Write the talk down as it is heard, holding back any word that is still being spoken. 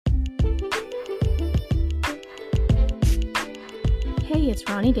it's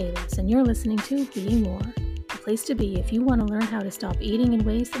Ronnie Davis, and you're listening to Being More, the place to be if you want to learn how to stop eating in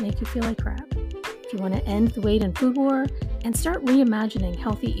ways that make you feel like crap. If you want to end the weight and food war and start reimagining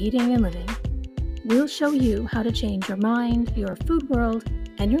healthy eating and living, we'll show you how to change your mind, your food world,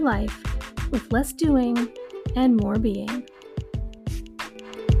 and your life with less doing and more being.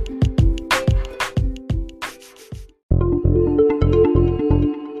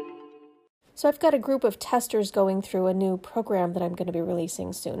 So I've got a group of testers going through a new program that I'm going to be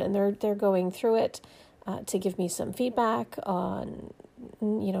releasing soon, and they're going through it to give me some feedback on,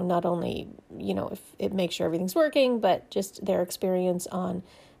 not only, if it makes sure everything's working, but just their experience on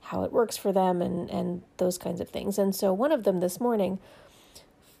how it works for them and those kinds of things. And so one of them this morning,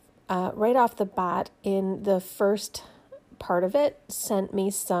 right off the bat in the first part of it, sent me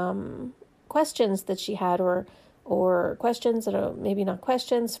some questions that she had, or questions that are maybe not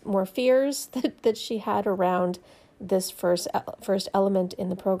questions, more fears that she had around this first element in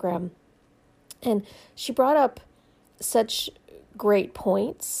the program. And she brought up such great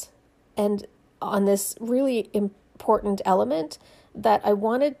points and on this really important element that I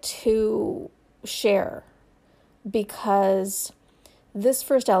wanted to share, because this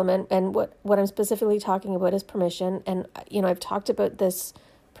first element, and what I'm specifically talking about, is permission. And, I've talked about this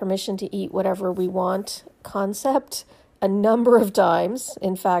permission to eat whatever we want concept a number of times.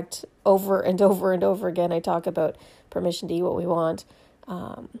 In fact, over and over and over again, I talk about permission to eat what we want.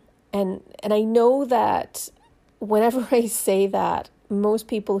 And I know that whenever I say that, most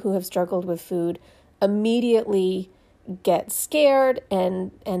people who have struggled with food immediately get scared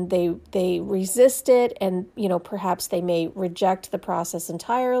and they resist it. And, perhaps they may reject the process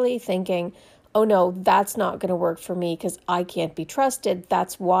entirely, thinking, oh no, that's not going to work for me because I can't be trusted.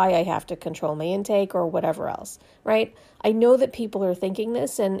 That's why I have to control my intake or whatever else, right? I know that people are thinking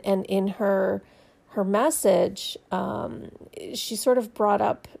this, and in her message, she sort of brought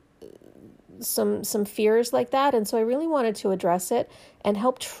up some fears like that. And so I really wanted to address it and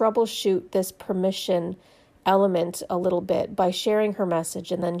help troubleshoot this permission element a little bit by sharing her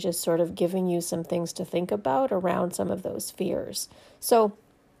message and then just sort of giving you some things to think about around some of those fears. So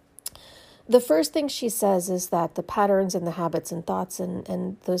the first thing she says is that the patterns and the habits and thoughts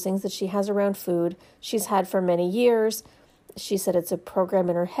and those things that she has around food, she's had for many years. She said it's a program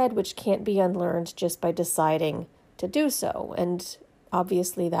in her head which can't be unlearned just by deciding to do so. And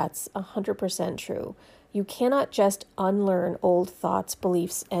obviously that's 100% true. You cannot just unlearn old thoughts,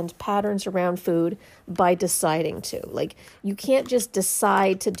 beliefs, and patterns around food by deciding to. Like, you can't just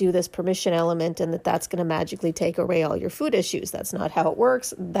decide to do this permission element and that's going to magically take away all your food issues. That's not how it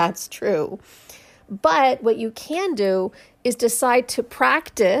works. That's true. But what you can do is decide to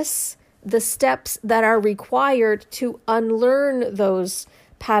practice the steps that are required to unlearn those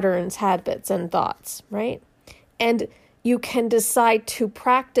patterns, habits, and thoughts, right? And you can decide to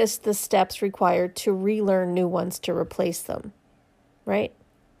practice the steps required to relearn new ones to replace them, right?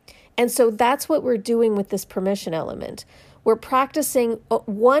 And so that's what we're doing with this permission element. We're practicing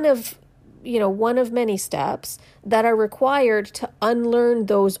one of many steps that are required to unlearn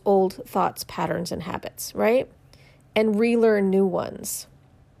those old thoughts, patterns, and habits, right? And relearn new ones.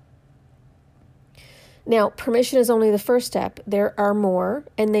 Now, permission is only the first step. There are more,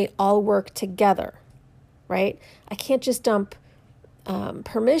 and they all work together, right? I can't just dump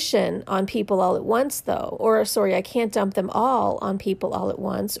permission on people all at once, though. I can't dump them all on people all at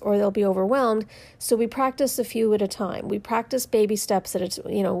once, or they'll be overwhelmed. So we practice a few at a time. We practice baby steps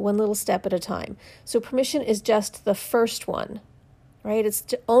one little step at a time. So permission is just the first one, right?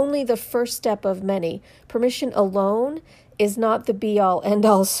 It's only the first step of many. Permission alone is not the be-all,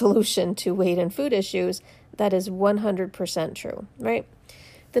 end-all solution to weight and food issues. That is 100% true, right?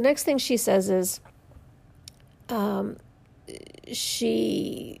 The next thing she says is,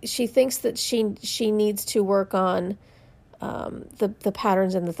 she thinks that she needs to work on the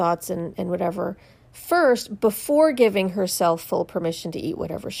patterns and the thoughts and whatever first before giving herself full permission to eat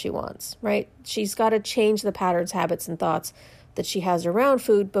whatever she wants, right? She's got to change the patterns, habits, and thoughts that she has around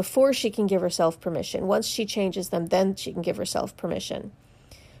food before she can give herself permission. Once she changes them, then she can give herself permission.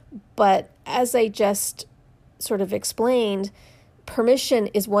 But as I just sort of explained, permission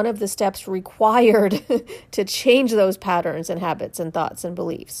is one of the steps required to change those patterns and habits and thoughts and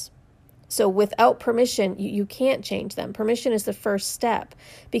beliefs. So without permission, you can't change them. Permission is the first step,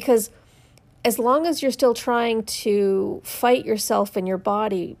 because as long as you're still trying to fight yourself and your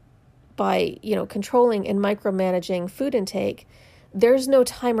body by, controlling and micromanaging food intake, there's no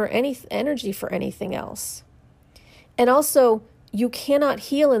time or any energy for anything else. And also, you cannot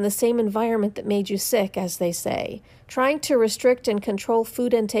heal in the same environment that made you sick, as they say. Trying to restrict and control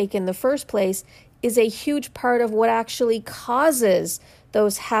food intake in the first place is a huge part of what actually causes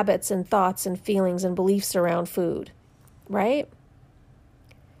those habits and thoughts and feelings and beliefs around food, right?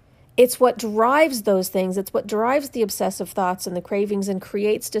 It's what drives those things. It's what drives the obsessive thoughts and the cravings and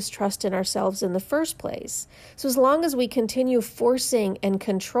creates distrust in ourselves in the first place. So as long as we continue forcing and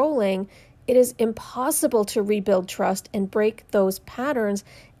controlling, it is impossible to rebuild trust and break those patterns.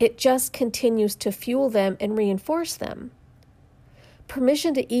 It just continues to fuel them and reinforce them.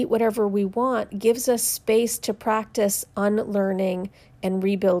 Permission to eat whatever we want gives us space to practice unlearning and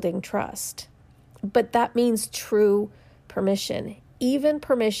rebuilding trust. But that means true permission, even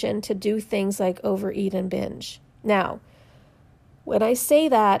permission to do things like overeat and binge. Now, when I say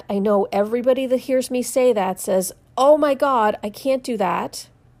that, I know everybody that hears me say that says, oh my God, I can't do that.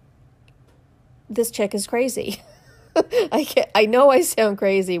 This chick is crazy. I know I sound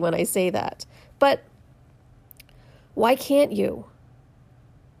crazy when I say that, but why can't you?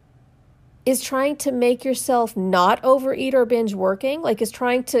 Is trying to make yourself not overeat or binge working? Like, is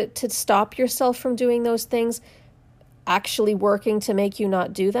trying to stop yourself from doing those things actually working to make you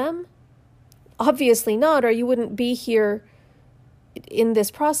not do them? Obviously not, or you wouldn't be here in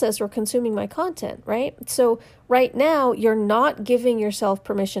this process or consuming my content, right? So right now, you're not giving yourself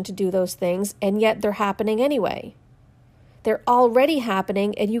permission to do those things, and yet they're happening anyway. They're already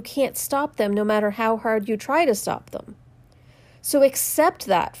happening, and you can't stop them no matter how hard you try to stop them. So accept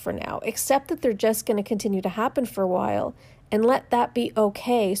that for now. Accept that they're just going to continue to happen for a while, and let that be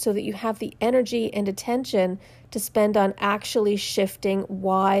okay so that you have the energy and attention to spend on actually shifting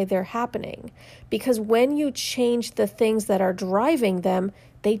why they're happening. Because when you change the things that are driving them,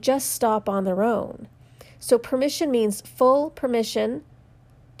 they just stop on their own. So permission means full permission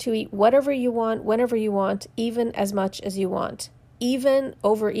to eat whatever you want, whenever you want, even as much as you want. Even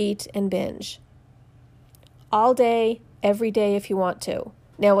overeat and binge. All day, every day if you want to.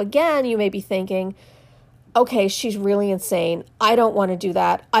 Now again, you may be thinking, okay, she's really insane. I don't want to do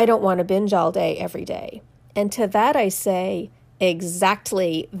that. I don't want to binge all day, every day. And to that I say,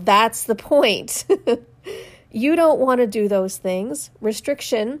 exactly, that's the point. You don't want to do those things.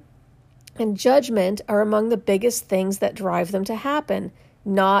 Restriction and judgment are among the biggest things that drive them to happen,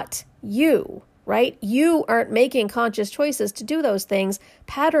 not you, right? You aren't making conscious choices to do those things.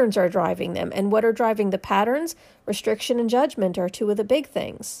 Patterns are driving them. And what are driving the patterns? Restriction and judgment are two of the big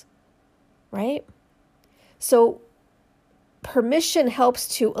things, right? So permission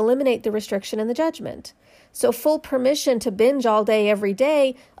helps to eliminate the restriction and the judgment. So full permission to binge all day, every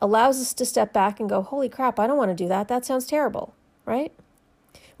day allows us to step back and go, holy crap, I don't want to do that. That sounds terrible, right?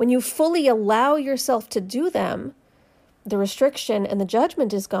 When you fully allow yourself to do them, the restriction and the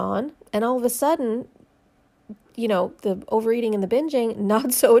judgment is gone. And all of a sudden, the overeating and the binging,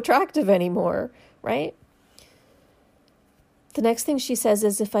 not so attractive anymore, right? The next thing she says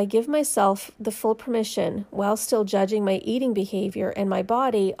is, if I give myself the full permission while still judging my eating behavior and my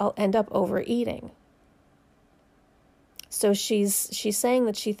body, I'll end up overeating. So she's saying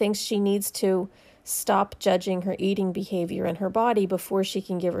that she thinks she needs to stop judging her eating behavior and her body before she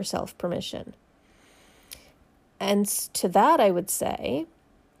can give herself permission. And to that I would say,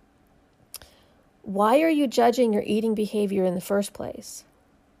 why are you judging your eating behavior in the first place?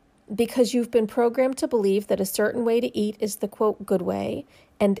 Because you've been programmed to believe that a certain way to eat is the, quote, good way,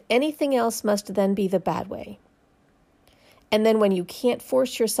 and anything else must then be the bad way. And then when you can't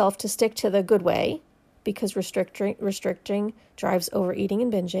force yourself to stick to the good way, because restricting drives overeating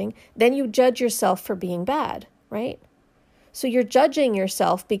and binging, then you judge yourself for being bad, right? So you're judging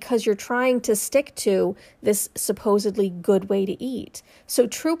yourself because you're trying to stick to this supposedly good way to eat. So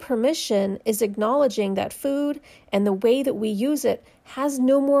true permission is acknowledging that food and the way that we use it has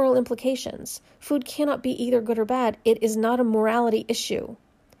no moral implications. Food cannot be either good or bad. It is not a morality issue.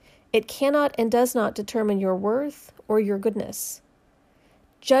 It cannot and does not determine your worth or your goodness.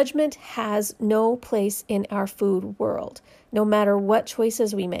 Judgment has no place in our food world, no matter what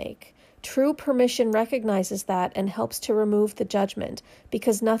choices we make. True permission recognizes that and helps to remove the judgment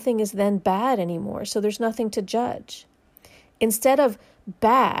because nothing is then bad anymore, so there's nothing to judge. Instead of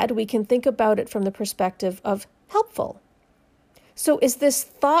bad, we can think about it from the perspective of helpful. So is this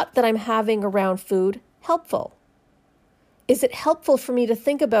thought that I'm having around food helpful? Is it helpful for me to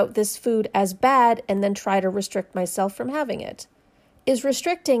think about this food as bad and then try to restrict myself from having it? Is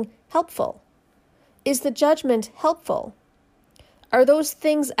restricting helpful? Is the judgment helpful? Are those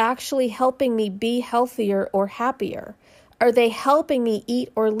things actually helping me be healthier or happier? Are they helping me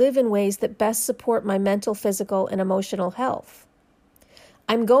eat or live in ways that best support my mental, physical, and emotional health?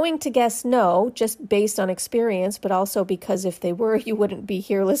 I'm going to guess no, just based on experience, but also because if they were, you wouldn't be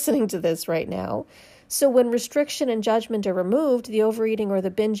here listening to this right now. So when restriction and judgment are removed, the overeating or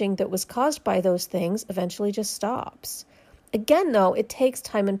the binging that was caused by those things eventually just stops. Again, though, it takes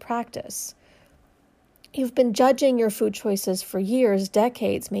time and practice. You've been judging your food choices for years,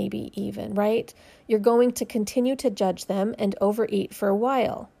 decades, maybe even, right? You're going to continue to judge them and overeat for a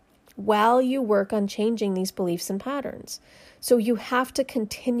while you work on changing these beliefs and patterns. So you have to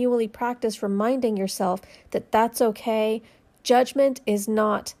continually practice reminding yourself that that's okay. Judgment is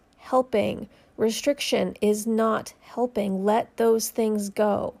not helping. Restriction is not helping. Let those things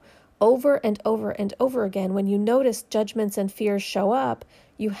go. Over and over and over again, when you notice judgments and fears show up,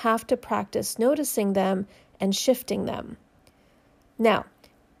 you have to practice noticing them and shifting them. Now,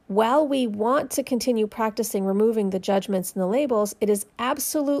 while we want to continue practicing removing the judgments and the labels, it is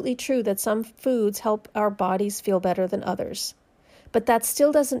absolutely true that some foods help our bodies feel better than others. But that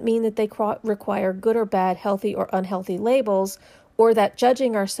still doesn't mean that they require good or bad, healthy or unhealthy labels, or that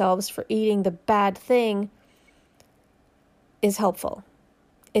judging ourselves for eating the bad thing is helpful.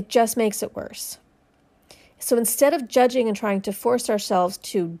 It just makes it worse. So instead of judging and trying to force ourselves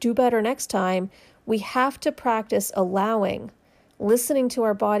to do better next time, we have to practice allowing, listening to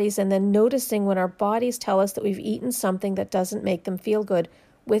our bodies, and then noticing when our bodies tell us that we've eaten something that doesn't make them feel good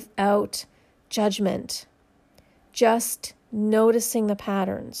without judgment. Just noticing the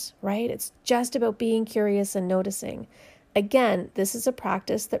patterns, right? It's just about being curious and noticing. Again, this is a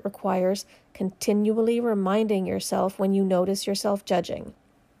practice that requires continually reminding yourself when you notice yourself judging,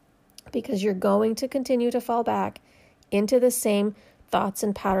 because you're going to continue to fall back into the same thoughts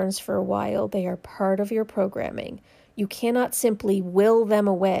and patterns for a while. They are part of your programming. You cannot simply will them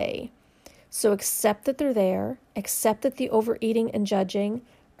away. So accept that they're there, accept that the overeating and judging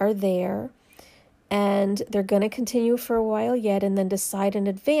are there, and they're going to continue for a while yet, and then decide in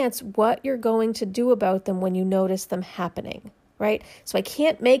advance what you're going to do about them when you notice them happening, right? So I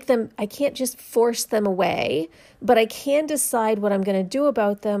can't just force them away, but I can decide what I'm going to do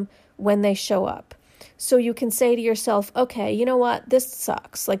about them when they show up. So you can say to yourself, okay, you know what, this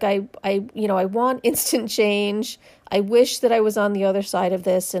sucks. Like I want instant change. I wish that I was on the other side of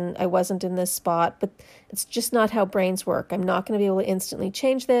this and I wasn't in this spot, but it's just not how brains work. I'm not going to be able to instantly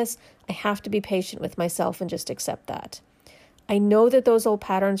change this. I have to be patient with myself and just accept that. I know that those old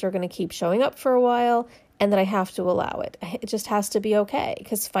patterns are going to keep showing up for a while and that I have to allow it. It just has to be okay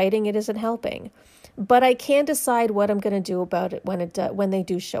because fighting it isn't helping. But I can decide what I'm going to do about it when they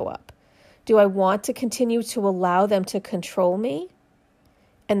do show up. Do I want to continue to allow them to control me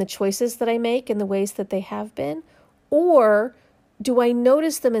and the choices that I make and the ways that they have been? Or do I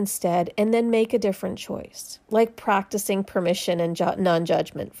notice them instead and then make a different choice, like practicing permission and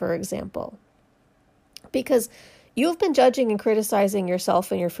non-judgment, for example? Because you've been judging and criticizing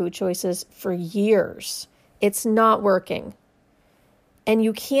yourself and your food choices for years. It's not working. And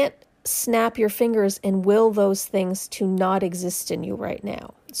you can't snap your fingers and will those things to not exist in you right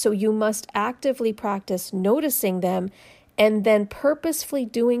now. So you must actively practice noticing them and then purposefully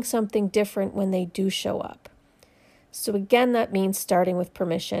doing something different when they do show up. So again, that means starting with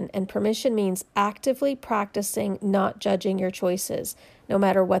permission, and permission means actively practicing not judging your choices, no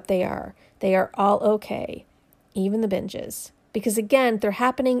matter what they are. They are all okay, even the binges, because again, they're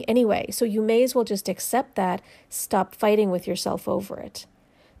happening anyway. So you may as well just accept that, stop fighting with yourself over it.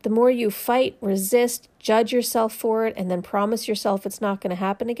 The more you fight, resist, judge yourself for it, and then promise yourself it's not going to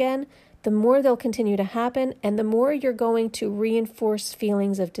happen again, the more they'll continue to happen, and the more you're going to reinforce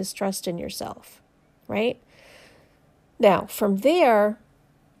feelings of distrust in yourself, right? Now, from there,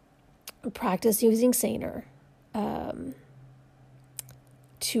 practice using Saner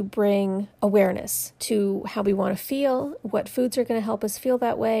to bring awareness to how we want to feel, what foods are going to help us feel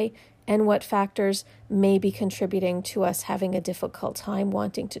that way, and what factors may be contributing to us having a difficult time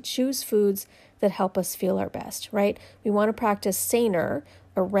wanting to choose foods that help us feel our best, right? We want to practice Saner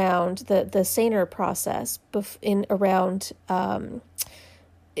around the Saner process when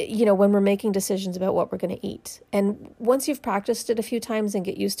we're making decisions about what we're going to eat. And once you've practiced it a few times and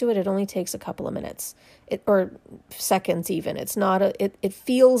get used to it, it only takes a couple of minutes or seconds even. It's not it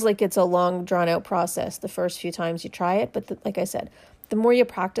feels like it's a long drawn out process the first few times you try it. But like I said, the more you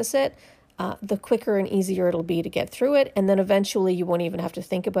practice it, the quicker and easier it'll be to get through it. And then eventually you won't even have to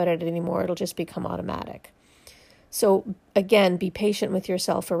think about it anymore. It'll just become automatic. So again, be patient with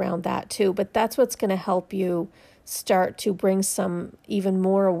yourself around that too. But that's what's going to help you start to bring some even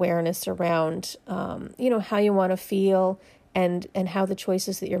more awareness around, how you want to feel and how the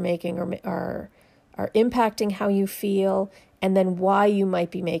choices that you're making are impacting how you feel, and then why you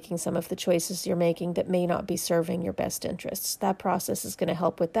might be making some of the choices you're making that may not be serving your best interests. That process is going to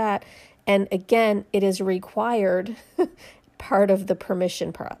help with that. And again, it is required part of the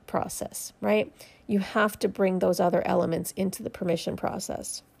permission process, right? You have to bring those other elements into the permission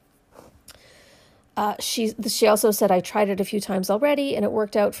process. She also said, I tried it a few times already and it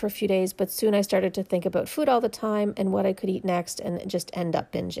worked out for a few days, but soon I started to think about food all the time and what I could eat next and just end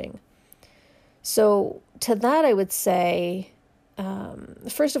up binging. So to that, I would say,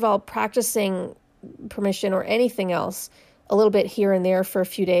 first of all, practicing permission or anything else a little bit here and there for a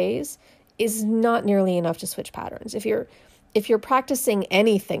few days is not nearly enough to switch patterns. If you're practicing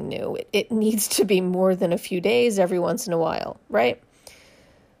anything new, it needs to be more than a few days every once in a while, right?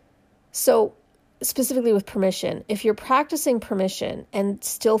 So specifically with permission, if you're practicing permission and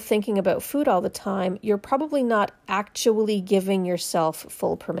still thinking about food all the time, you're probably not actually giving yourself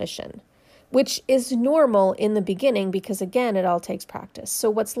full permission, which is normal in the beginning because, again, it all takes practice. So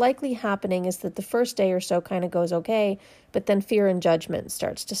what's likely happening is that the first day or so kind of goes okay, but then fear and judgment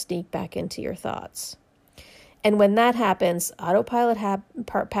starts to sneak back into your thoughts. And when that happens, autopilot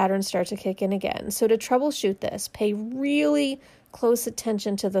patterns start to kick in again. So to troubleshoot this, pay really close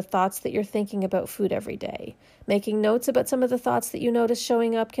attention to the thoughts that you're thinking about food every day. Making notes about some of the thoughts that you notice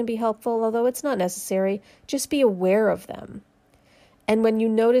showing up can be helpful, although it's not necessary. Just be aware of them. And when you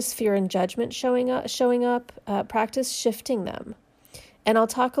notice fear and judgment showing up, practice shifting them. And I'll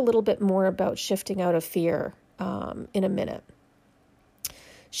talk a little bit more about shifting out of fear in a minute.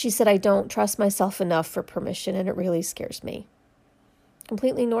 She said, I don't trust myself enough for permission, and it really scares me.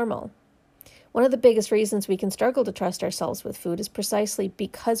 Completely normal. One of the biggest reasons we can struggle to trust ourselves with food is precisely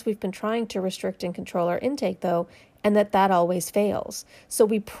because we've been trying to restrict and control our intake, though, and that always fails. So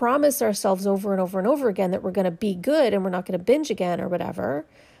we promise ourselves over and over and over again that we're going to be good and we're not going to binge again or whatever,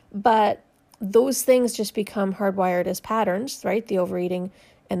 but those things just become hardwired as patterns, right? The overeating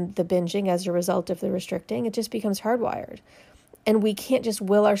and the binging as a result of the restricting, it just becomes hardwired. And we can't just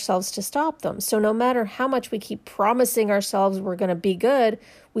will ourselves to stop them. So no matter how much we keep promising ourselves we're going to be good,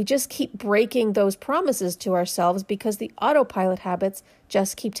 we just keep breaking those promises to ourselves because the autopilot habits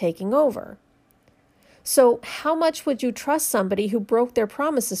just keep taking over. So how much would you trust somebody who broke their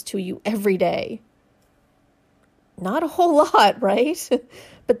promises to you every day? Not a whole lot, right?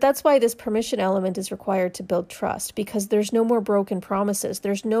 But that's why this permission element is required to build trust, because there's no more broken promises.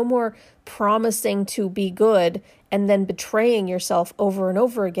 There's no more promising to be good and then betraying yourself over and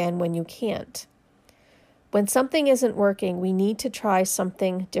over again when you can't. When something isn't working, we need to try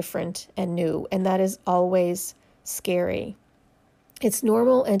something different and new, and that is always scary. It's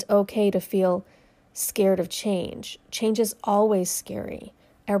normal and okay to feel scared of change. Change is always scary.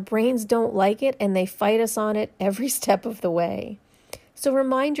 Our brains don't like it and they fight us on it every step of the way. So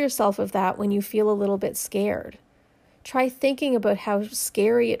remind yourself of that when you feel a little bit scared. Try thinking about how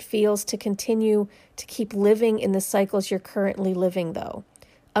scary it feels to continue to keep living in the cycles you're currently living, though.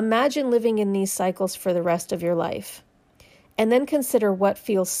 Imagine living in these cycles for the rest of your life. And then consider what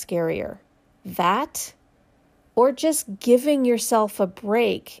feels scarier. That, or just giving yourself a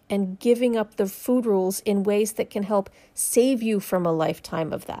break and giving up the food rules in ways that can help save you from a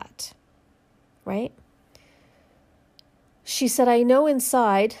lifetime of that, right? She said, I know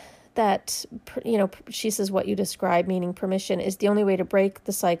inside that, she says what you describe, meaning permission, is the only way to break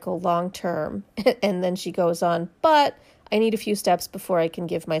the cycle long term. And then she goes on, but I need a few steps before I can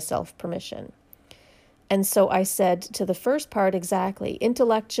give myself permission. And so I said to the first part, exactly,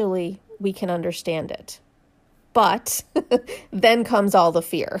 intellectually, we can understand it. But then comes all the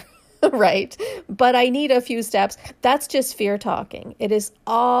fear, right? But I need a few steps. That's just fear talking. It is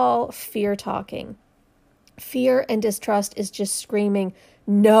all fear talking. Fear and distrust is just screaming,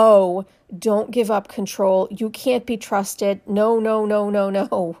 no, don't give up control. You can't be trusted. No, no, no, no,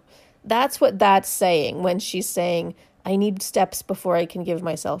 no. That's what that's saying when she's saying, I need steps before I can give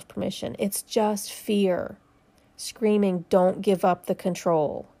myself permission. It's just fear screaming, don't give up the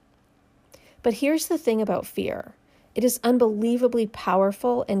control. But here's the thing about fear. It is unbelievably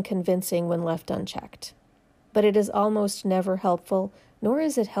powerful and convincing when left unchecked. But it is almost never helpful, nor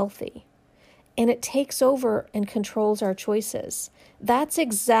is it healthy. And it takes over and controls our choices. That's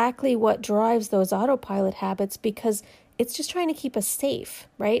exactly what drives those autopilot habits, because it's just trying to keep us safe,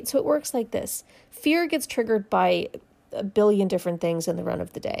 right? So it works like this. Fear gets triggered by a billion different things in the run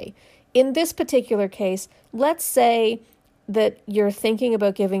of the day. In this particular case, let's say that you're thinking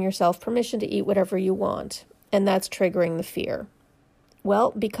about giving yourself permission to eat whatever you want, and that's triggering the fear.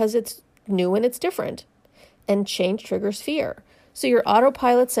 Well, because it's new and it's different, and change triggers fear. So your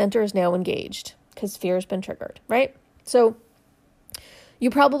autopilot center is now engaged because fear has been triggered, right? So you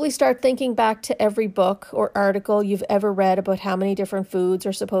probably start thinking back to every book or article you've ever read about how many different foods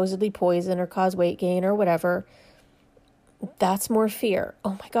are supposedly poison or cause weight gain or whatever. That's more fear.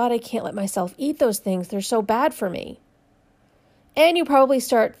 Oh my God, I can't let myself eat those things. They're so bad for me. And you probably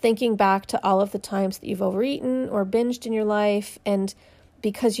start thinking back to all of the times that you've overeaten or binged in your life, and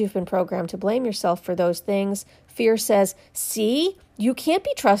because you've been programmed to blame yourself for those things, fear says, see, you can't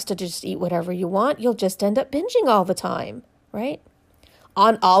be trusted to just eat whatever you want. You'll just end up binging all the time, right?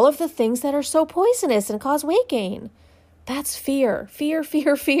 On all of the things that are so poisonous and cause weight gain. That's fear, fear,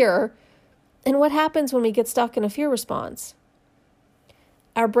 fear, fear. And what happens when we get stuck in a fear response?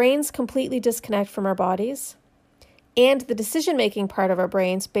 Our brains completely disconnect from our bodies, and the decision-making part of our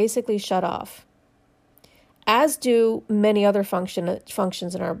brains basically shut off, as do many other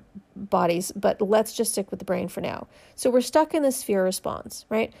functions in our bodies, but let's just stick with the brain for now. So we're stuck in this fear response,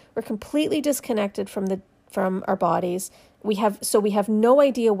 right? We're completely disconnected from our bodies. We have no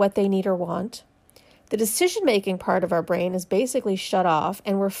idea what they need or want. The decision-making part of our brain is basically shut off,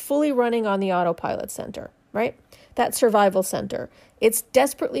 and we're fully running on the autopilot center, right? That survival center. It's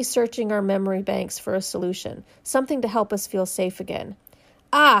desperately searching our memory banks for a solution, something to help us feel safe again.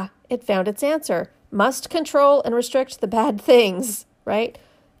 It found its answer. Must control and restrict the bad things, right?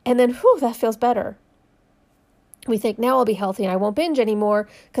 And then, that feels better. We think, now I'll be healthy and I won't binge anymore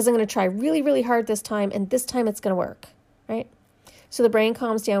because I'm going to try really, really hard this time, and this time it's going to work, right? So the brain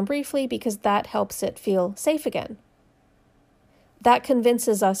calms down briefly because that helps it feel safe again. That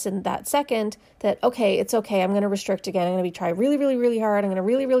convinces us in that second that, okay, it's okay, I'm going to restrict again. I'm going to try really, really, really hard. I'm going to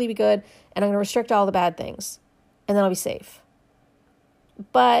really, really be good, and I'm going to restrict all the bad things, and then I'll be safe.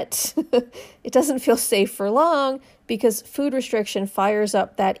 But it doesn't feel safe for long because food restriction fires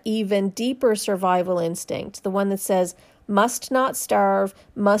up that even deeper survival instinct, the one that says, must not starve,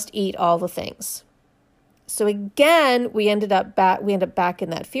 must eat all the things. So again, we end up back in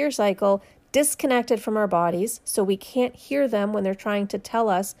that fear cycle, disconnected from our bodies, so we can't hear them when they're trying to tell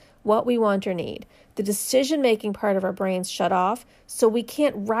us what we want or need. The decision-making part of our brains shut off, so we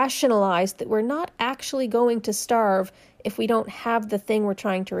can't rationalize that we're not actually going to starve if we don't have the thing we're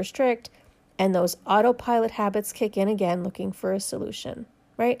trying to restrict, and those autopilot habits kick in again looking for a solution,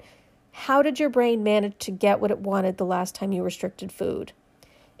 right? How did your brain manage to get what it wanted the last time you restricted food?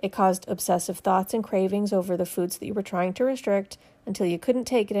 It caused obsessive thoughts and cravings over the foods that you were trying to restrict until you couldn't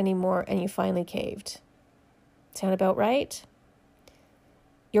take it anymore and you finally caved. Sound about right?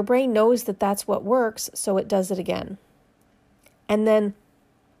 Your brain knows that that's what works, so it does it again. And then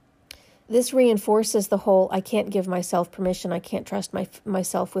this reinforces the whole, I can't give myself permission, I can't trust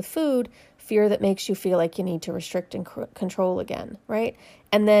myself with food, fear that makes you feel like you need to restrict and control again, right?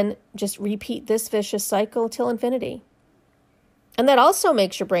 And then just repeat this vicious cycle till infinity. And that also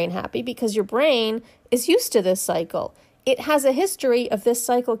makes your brain happy because your brain is used to this cycle. It has a history of this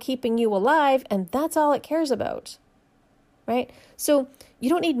cycle keeping you alive, and that's all it cares about, right? So you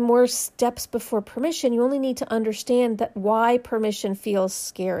don't need more steps before permission. You only need to understand that why permission feels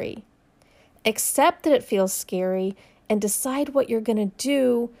scary. Accept that it feels scary and decide what you're going to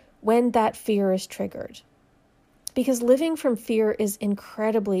do when that fear is triggered. Because living from fear is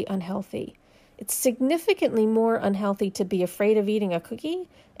incredibly unhealthy. It's significantly more unhealthy to be afraid of eating a cookie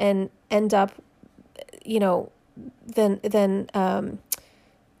and end up, than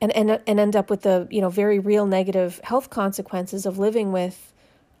end up with the, very real negative health consequences of living with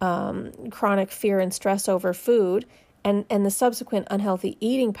chronic fear and stress over food and the subsequent unhealthy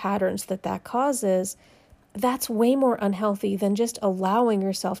eating patterns that causes. That's way more unhealthy than just allowing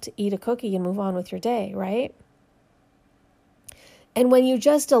yourself to eat a cookie and move on with your day, right? And when you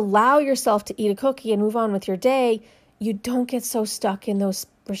just allow yourself to eat a cookie and move on with your day, you don't get so stuck in those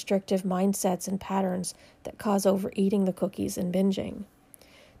restrictive mindsets and patterns that cause overeating the cookies and binging.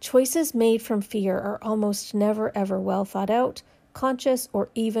 Choices made from fear are almost never ever well thought out, conscious, or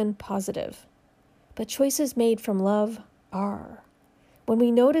even positive. But choices made from love are. When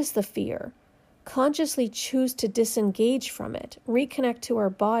we notice the fear, consciously choose to disengage from it, reconnect to our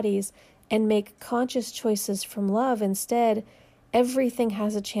bodies, and make conscious choices from love instead, everything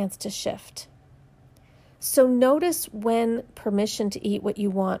has a chance to shift. So notice when permission to eat what you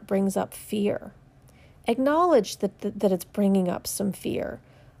want brings up fear. Acknowledge that it's bringing up some fear.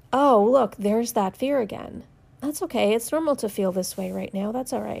 Oh, look, there's that fear again. That's okay. It's normal to feel this way right now.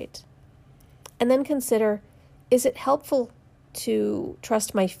 That's all right. And then consider, is it helpful to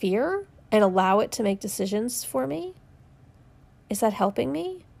trust my fear and allow it to make decisions for me? Is that helping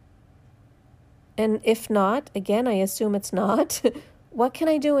me? And if not, again, I assume it's not, what can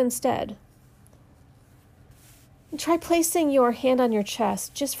I do instead? Try placing your hand on your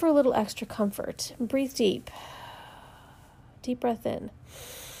chest just for a little extra comfort. Breathe deep. Deep breath in.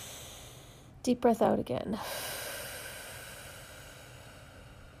 Deep breath out again.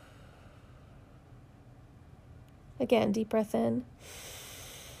 Again, deep breath in.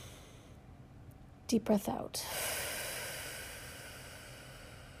 Deep breath out.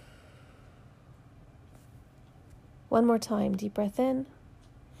 One more time, deep breath in.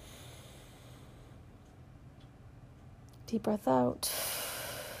 Deep breath out.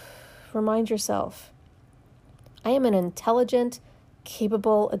 Remind yourself, I am an intelligent,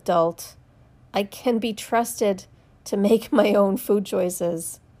 capable adult. I can be trusted to make my own food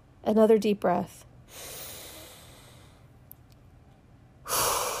choices. Another deep breath.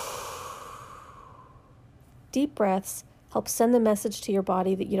 Deep breaths help send the message to your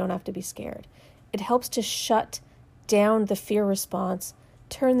body that you don't have to be scared. It helps to shut down the fear response,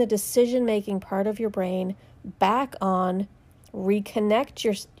 turn the decision-making part of your brain back on,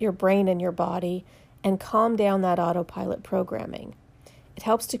 reconnect your brain and your body, and calm down that autopilot programming. It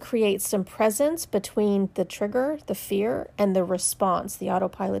helps to create some presence between the trigger, the fear, and the response, the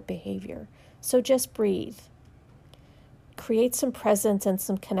autopilot behavior. So just breathe. Create some presence and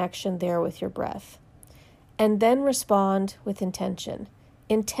some connection there with your breath. And then respond with intention.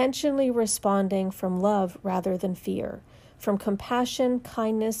 Intentionally responding from love rather than fear, from compassion,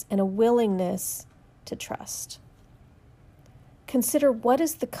 kindness, and a willingness to trust. Consider, what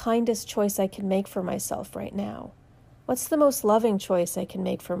is the kindest choice I can make for myself right now? What's the most loving choice I can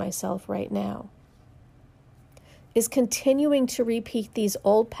make for myself right now? Is continuing to repeat these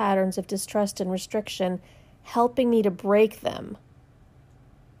old patterns of distrust and restriction helping me to break them?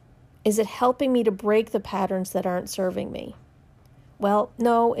 Is it helping me to break the patterns that aren't serving me? Well,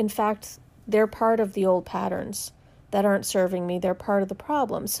 no, in fact, they're part of the old patterns that aren't serving me. They're part of the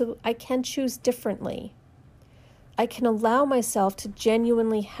problem. So I can choose differently. I can allow myself to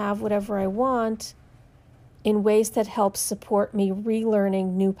genuinely have whatever I want in ways that help support me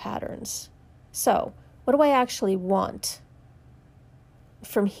relearning new patterns. So, what do I actually want?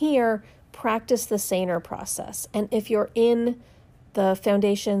 From here, practice the Saner process. And if you're in the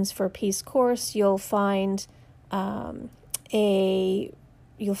Foundations for Peace course, you'll find a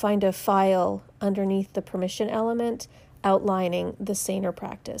file underneath the permission element outlining the Saner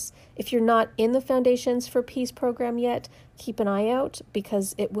practice. If you're not in the Foundations for Peace program yet, keep an eye out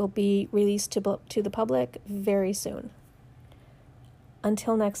because it will be released to the public very soon.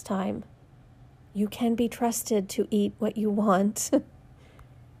 Until next time, you can be trusted to eat what you want.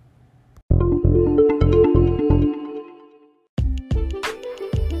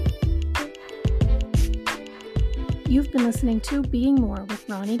 You've been listening to Being More with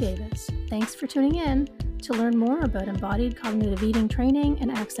Ronnie Davis. Thanks for tuning in. To learn more about embodied cognitive eating training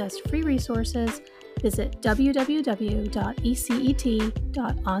and access free resources, visit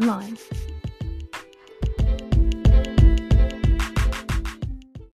www.ecet.online.